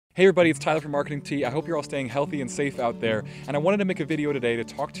Hey everybody, it's Tyler from Marketing Tea. I hope you're all staying healthy and safe out there, and I wanted to make a video today to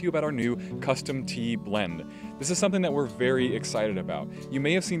talk to you about our new custom tea blend. This is something that we're very excited about. You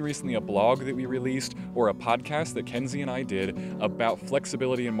may have seen recently a blog that we released or a podcast that Kenzie and I did about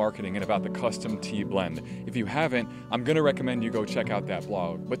flexibility in marketing and about the custom tea blend. If you haven't, I'm going to recommend you go check out that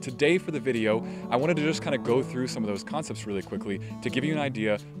blog. But today for the video, I wanted to just kind of go through some of those concepts really quickly to give you an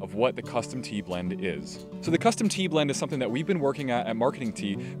idea of what the custom tea blend is. So the custom tea blend is something that we've been working at Marketing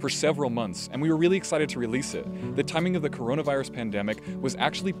Tea for several months, and we were really excited to release it. The timing of the coronavirus pandemic was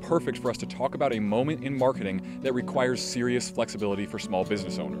actually perfect for us to talk about a moment in marketing that requires serious flexibility for small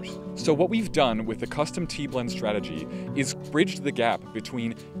business owners. So what we've done with the custom tea blend strategy is bridged the gap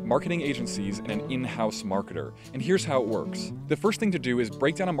between marketing agencies and an in-house marketer. And here's how it works. The first thing to do is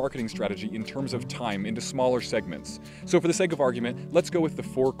break down a marketing strategy in terms of time into smaller segments. So for the sake of argument, let's go with the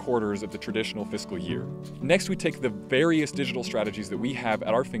 4 quarters of the traditional fiscal year. Next, we take the various digital strategies that we have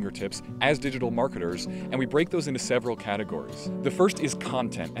at our fingertips as digital marketers, and we break those into several categories. The first is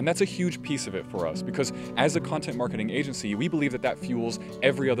content, and that's a huge piece of it for us because as a content marketing agency, we believe that fuels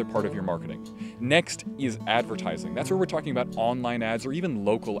every other part of your marketing. Next is advertising. That's where we're talking about online ads or even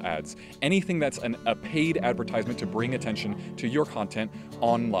local ads. Anything that's a paid advertisement to bring attention to your content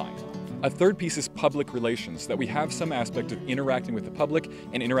online. A third piece is public relations, that we have some aspect of interacting with the public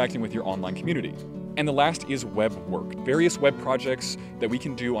and interacting with your online community. And the last is web work, various web projects that we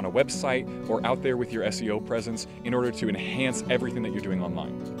can do on a website or out there with your SEO presence in order to enhance everything that you're doing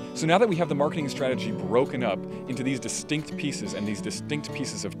online. So now that we have the marketing strategy broken up into these distinct pieces and these distinct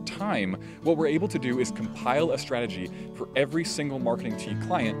pieces of time, what we're able to do is compile a strategy for every single Marketing Tea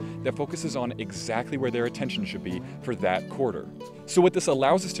client that focuses on exactly where their attention should be for that quarter. So what this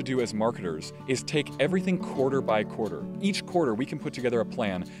allows us to do as marketers is take everything quarter by quarter. Each quarter we can put together a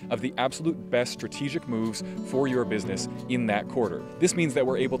plan of the absolute best strategic moves for your business in that quarter. This means that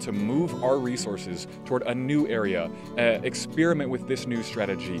we're able to move our resources toward a new area, experiment with this new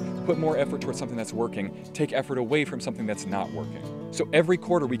strategy, put more effort towards something that's working, take effort away from something that's not working. So every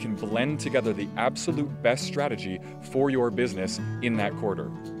quarter we can blend together the absolute best strategy for your business in that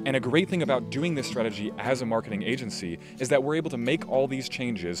quarter. And a great thing about doing this strategy as a marketing agency is that we're able to make all these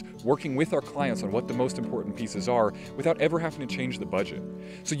changes working with our clients on what the most important pieces are without ever having to change the budget.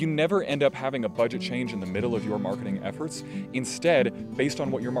 So you never end up having a budget change in the middle of your marketing efforts. Instead, based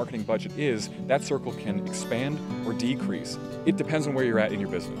on what your marketing budget is, that circle can expand or decrease. It depends on where you're at in your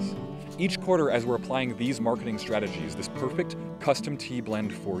business. Each quarter, as we're applying these marketing strategies, this perfect custom tea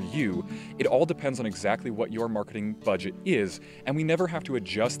blend for you, it all depends on exactly what your marketing budget is, and we never have to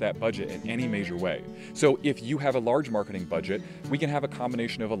adjust that budget in any major way. So if you have a large marketing budget, we can have a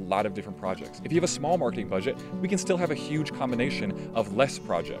combination of a lot of different projects. If you have a small marketing budget, we can still have a huge combination of less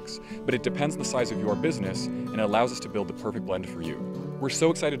projects. But it depends on the size of your business, and it allows us to build the perfect blend for you. We're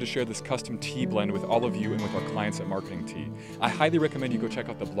so excited to share this custom tea blend with all of you and with our clients at Marketing Tea. I highly recommend you go check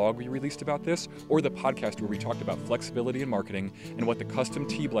out the blog we released about this or the podcast where we talked about flexibility in marketing and what the custom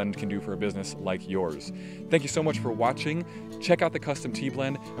tea blend can do for a business like yours. Thank you so much for watching. Check out the custom tea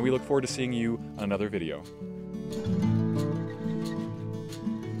blend, and we look forward to seeing you on another video.